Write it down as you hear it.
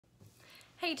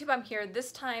Hey YouTube, I'm here.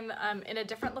 This time in a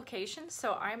different location.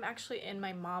 So I'm actually in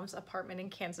my mom's apartment in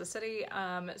Kansas City.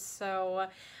 So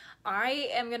I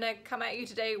am gonna come at you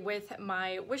today with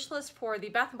my wish list for the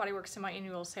Bath & Body Works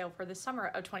semi-annual sale for the summer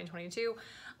of 2022.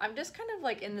 I'm just kind of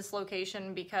like in this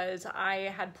location because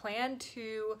I had planned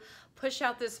to push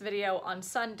out this video on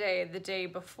Sunday, the day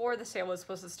before the sale was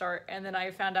supposed to start, and then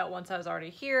I found out once I was already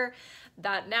here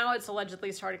that now it's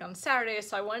allegedly starting on Saturday,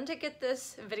 so I wanted to get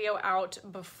this video out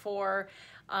before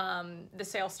the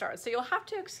sale starts. So you'll have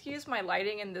to excuse my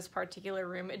lighting in this particular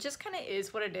room. It just kind of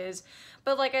is what it is.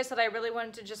 But like I said, I really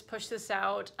wanted to just push this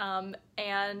out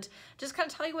and just kind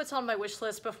of tell you what's on my wish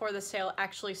list before the sale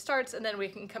actually starts, and then we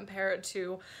can compare it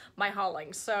to my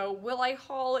hauling. So will I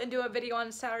haul and do a video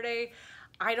on Saturday?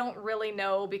 I don't really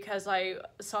know because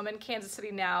I'm in Kansas City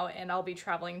now and I'll be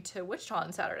traveling to Wichita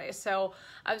on Saturday. So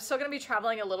I'm still gonna be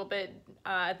traveling a little bit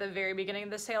at the very beginning of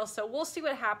the sale. So we'll see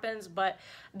what happens, but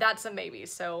that's a maybe.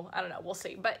 So I don't know, we'll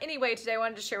see. But anyway, today I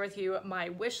wanted to share with you my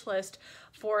wish list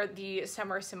for the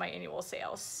summer semi-annual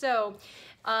sale. So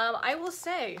I will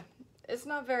say it's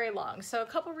not very long. So a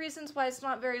couple reasons why it's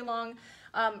not very long.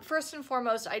 First and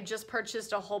foremost, I just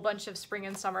purchased a whole bunch of spring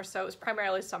and summer soaps,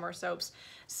 primarily summer soaps.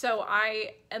 So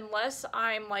unless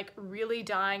I'm like really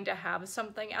dying to have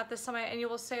something at the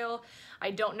semi-annual sale,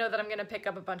 I don't know that I'm gonna pick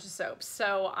up a bunch of soaps.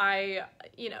 So I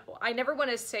never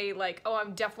wanna say like, oh,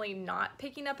 I'm definitely not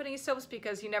picking up any soaps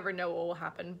because you never know what will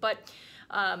happen. But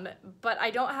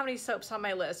I don't have any soaps on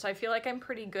my list. I feel like I'm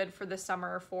pretty good for the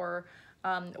summer for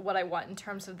what I want in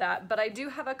terms of that, but I do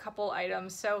have a couple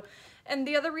items. So, and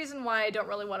the other reason why I don't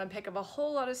really want to pick up a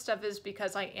whole lot of stuff is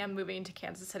because I am moving to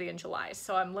Kansas City in July.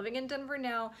 So I'm living in Denver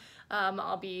now.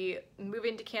 I'll be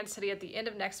moving to Kansas City at the end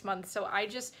of next month. So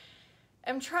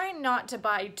I'm trying not to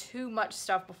buy too much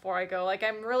stuff before I go. Like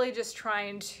I'm really just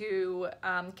trying to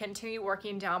continue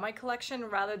working down my collection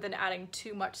rather than adding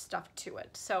too much stuff to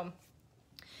it. So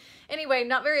anyway,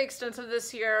 not very extensive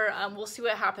this year. We'll see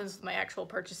what happens with my actual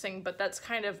purchasing, but that's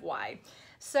kind of why.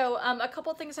 So a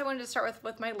couple things I wanted to start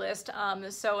with my list.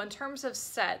 So in terms of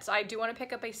sets, I do want to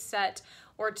pick up a set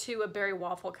or two of berry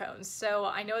waffle cones. So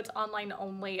I know it's online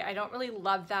only. I don't really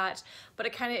love that, but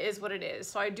it kind of is what it is.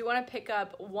 So I do want to pick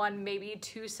up one, maybe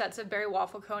two sets of berry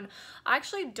waffle cone. I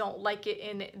actually don't like it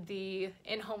in the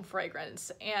in-home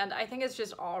fragrance, and I think it's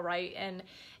just all right in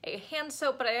a hand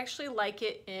soap, but I actually like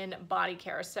it in body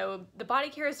care. So the body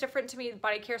care is different to me. The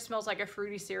body care smells like a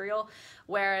fruity cereal,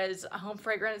 whereas a home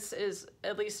fragrance is,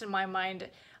 at least in my mind,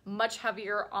 much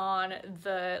heavier on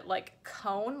the like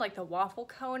cone, like the waffle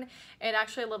cone, and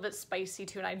actually a little bit spicy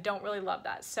too, and I don't really love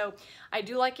that. So I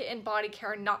do like it in body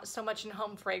care, not so much in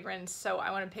home fragrance. So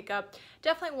I want to pick up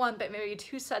definitely one, but maybe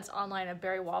two sets online of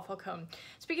berry waffle cone.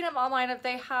 Speaking of online, if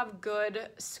they have good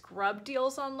scrub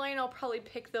deals online, I'll probably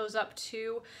pick those up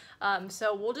too.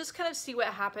 So we'll just kind of see what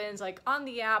happens, like on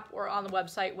the app or on the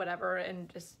website, whatever,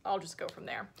 and I'll just go from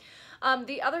there.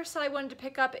 The other set I wanted to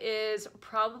pick up is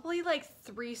probably like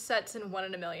 3 sets in 1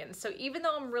 in a million. So even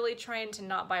though I'm really trying to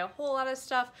not buy a whole lot of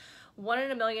stuff, 1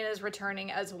 in a million is returning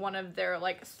as one of their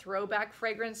like throwback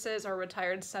fragrances or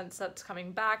retired scents that's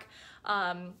coming back.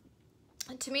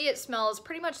 To me, it smells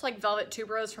pretty much like Velvet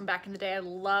Tuberose from back in the day. I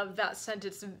love that scent.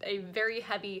 It's a very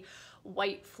heavy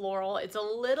white floral. It's a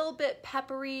little bit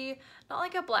peppery, not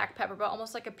like a black pepper, but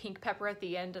almost like a pink pepper at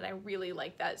the end, and I really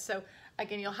like that. So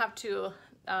again, you'll have to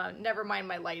never mind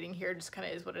my lighting here, just kind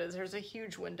of is what it is. There's a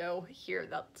huge window here,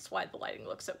 that's why the lighting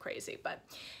looks so crazy. But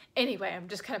anyway, I'm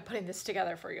just kind of putting this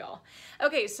together for y'all.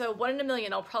 Okay, so 1 in a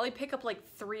million, I'll probably pick up like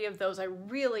 3 of those. I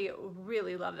really,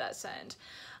 really love that scent.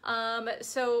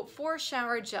 So for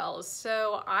shower gels,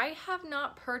 so I have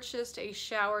not purchased a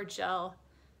shower gel.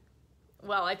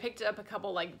 Well, I picked up a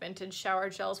couple like vintage shower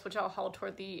gels, which I'll haul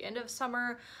toward the end of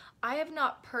summer. I have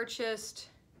not purchased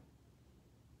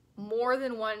more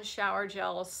than 1 shower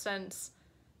gel since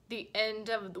the end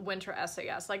of the winter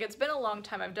SAS. Like it's been a long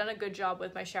time. I've done a good job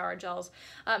with my shower gels.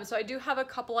 So I do have a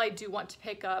couple I do want to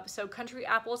pick up. So Country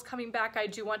Apple is coming back. I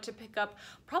do want to pick up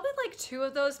probably like 2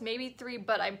 of those, maybe 3,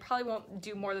 but I probably won't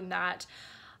do more than that.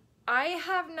 I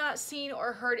have not seen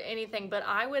or heard anything, but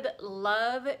I would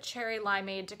love Cherry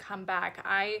Limeade to come back.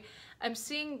 I'm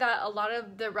seeing that a lot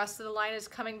of the rest of the line is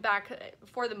coming back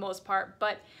for the most part,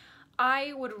 but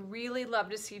I would really love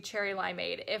to see Cherry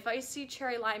Limeade. If I see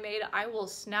Cherry Limeade, I will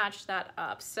snatch that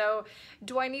up. So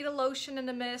do I need a lotion and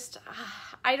a mist?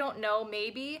 I don't know,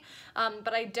 maybe,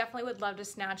 but I definitely would love to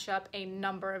snatch up a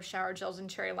number of shower gels and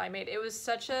Cherry Limeade. It was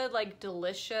such a like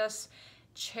delicious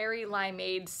cherry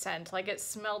limeade scent. Like, it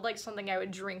smelled like something I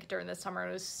would drink during the summer.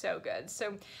 It was so good.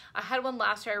 So I had one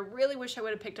last year. I really wish I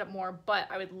would have picked up more, but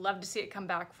I would love to see it come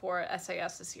back for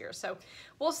SAS this year. So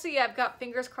we'll see. I've got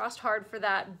fingers crossed hard for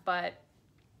that, but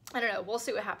I don't know, we'll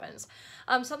see what happens.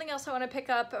 Something else I want to pick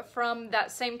up from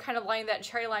that same kind of line that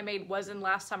cherry limeade was in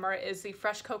last summer is the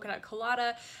fresh coconut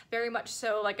colada. Very much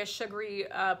so like a sugary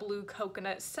blue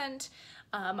coconut scent.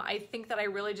 I think that I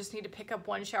really just need to pick up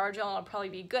one shower gel and I'll probably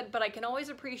be good, but I can always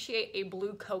appreciate a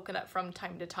blue coconut from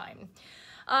time to time.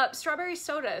 Strawberry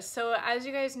soda. So as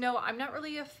you guys know, I'm not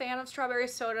really a fan of strawberry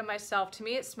soda myself. To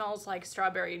me, it smells like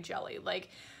strawberry jelly. Like,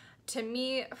 to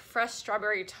me, fresh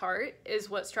strawberry tart is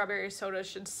what strawberry soda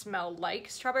should smell like.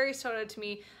 Strawberry soda to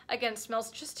me, again, smells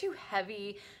just too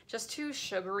heavy, just too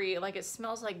sugary. Like, it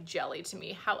smells like jelly to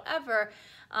me. However,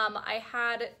 I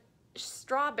had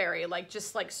strawberry, like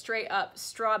just like straight up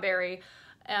strawberry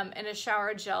in a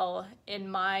shower gel in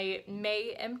my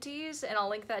May empties, and I'll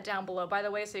link that down below, by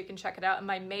the way, so you can check it out in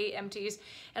my May empties.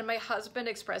 And my husband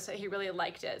expressed that he really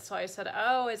liked it, so I said,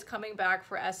 oh, it's coming back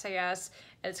for SAS.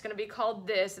 It's gonna be called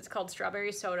this. It's called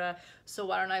strawberry soda, so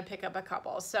why don't I pick up a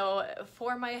couple? So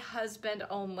for my husband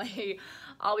only,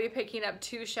 I'll be picking up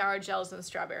 2 shower gels and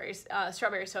strawberry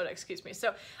soda, excuse me. So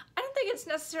I don't think it's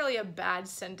necessarily a bad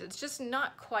scent. It's just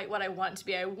not quite what I want it to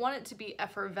be. I want it to be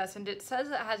effervescent. It says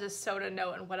it has a soda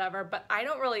note and whatever, but I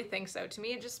don't really think so. To me,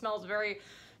 it just smells very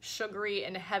sugary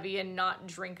and heavy and not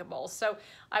drinkable. So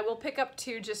I will pick up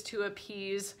 2 just to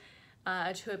appease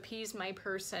my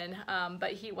person,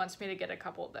 but he wants me to get a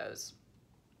couple of those.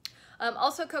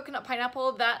 Also, coconut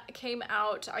pineapple, that came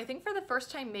out, I think for the first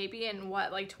time maybe in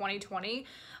what, like 2020,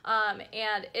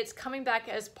 and it's coming back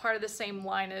as part of the same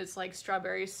line as like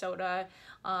strawberry soda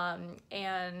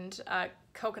and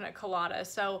coconut colada.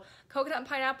 So coconut and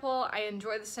pineapple, I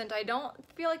enjoy the scent. I don't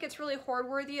feel like it's really hoard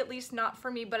worthy, at least not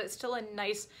for me, but it's still a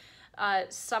nice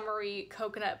summery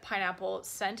coconut pineapple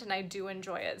scent, and I do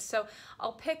enjoy it. So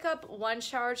I'll pick up 1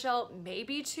 shower gel,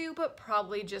 maybe 2, but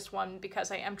probably just 1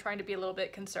 because I am trying to be a little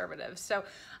bit conservative. So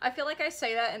I feel like I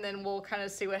say that and then we'll kind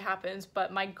of see what happens,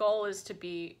 but my goal is to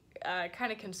be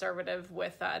kind of conservative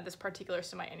with this particular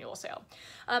semi-annual sale.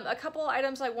 A couple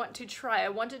items I want to try. I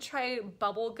want to try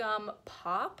bubblegum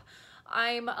pop.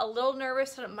 I'm a little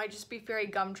nervous that it might just be fairy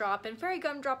gumdrop, and fairy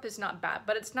gumdrop is not bad,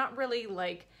 but it's not really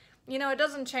like, you know, it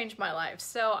doesn't change my life.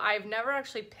 So I've never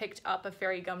actually picked up a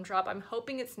fairy gumdrop. I'm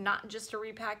hoping it's not just a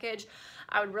repackage.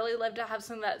 I would really love to have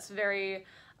something that's very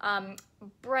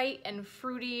bright and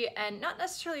fruity and not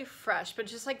necessarily fresh, but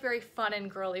just like very fun and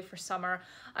girly for summer.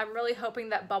 I'm really hoping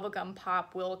that bubblegum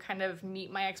pop will kind of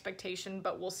meet my expectation,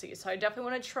 but we'll see. So I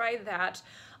definitely want to try that.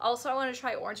 Also, I want to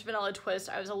try orange vanilla twist.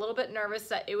 I was a little bit nervous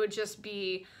that it would just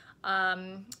be,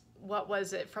 what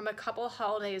was it, from a couple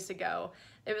holidays ago.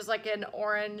 It was like an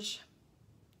orange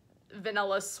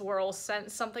vanilla swirl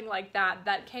scent, something like that,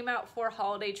 that came out for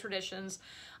holiday traditions.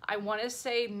 I want to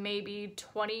say maybe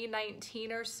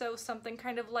 2019 or so, something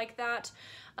kind of like that.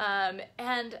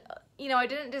 And, you know, I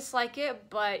didn't dislike it,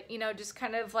 but, you know, just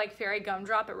kind of like fairy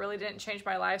gumdrop, it really didn't change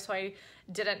my life, so I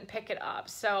didn't pick it up.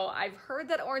 So I've heard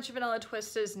that orange vanilla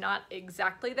twist is not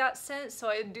exactly that scent, so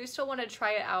I do still want to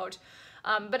try it out.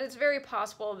 But it's very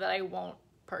possible that I won't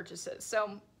purchase it.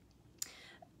 So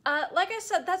like I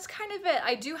said, that's kind of it.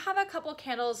 I do have a couple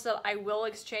candles that I will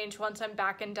exchange once I'm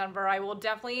back in Denver. I will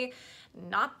definitely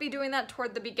not be doing that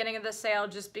toward the beginning of the sale,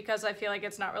 just because I feel like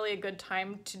it's not really a good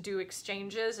time to do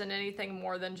exchanges and anything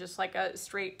more than just like a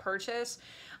straight purchase.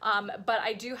 But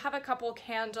I do have a couple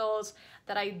candles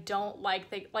that I don't like.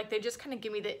 They just kind of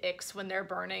give me the icks when they're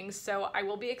burning, so I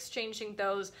will be exchanging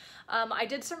those. I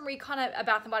did some recon at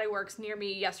Bath & Body Works near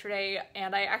me yesterday,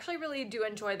 and I actually really do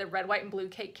enjoy the red, white, and blue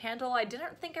cake candle. I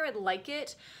didn't think I would like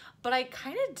it, but I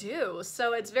kind of do.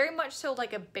 So it's very much so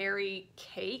like a berry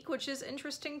cake, which is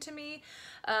interesting to me.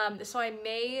 So I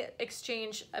may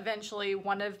exchange eventually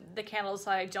one of the candles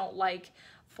that I don't like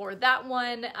for that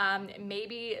one.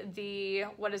 Maybe the,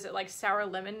 what is it, like sour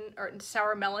lemon or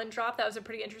sour melon drop. That was a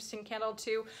pretty interesting candle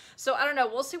too. So I don't know,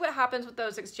 we'll see what happens with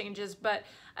those exchanges, but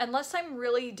unless I'm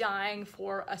really dying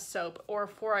for a soap or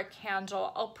for a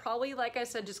candle, I'll probably, like I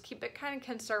said, just keep it kind of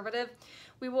conservative.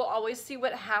 We will always see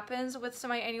what happens with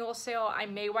semi-annual sale. I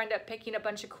may wind up picking a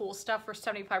bunch of cool stuff for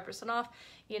 75% off.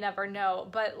 You never know.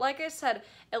 But like I said,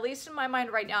 at least in my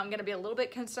mind right now, I'm going to be a little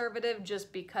bit conservative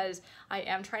just because I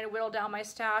am trying to whittle down my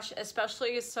stash,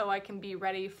 especially so I can be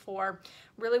ready for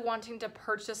really wanting to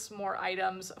purchase more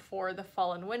items for the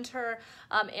fall and winter,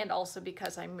 and also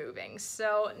because I'm moving.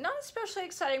 So not especially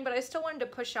excited exciting, but I still wanted to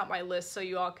push out my list so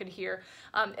you all could hear,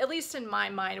 at least in my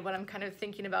mind, what I'm kind of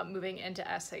thinking about moving into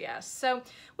SAS. So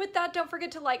with that, don't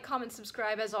forget to like, comment,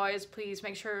 subscribe. As always, please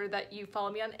make sure that you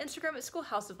follow me on Instagram at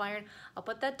Schoolhouse of Iron. I'll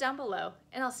put that down below,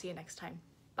 and I'll see you next time.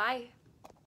 Bye.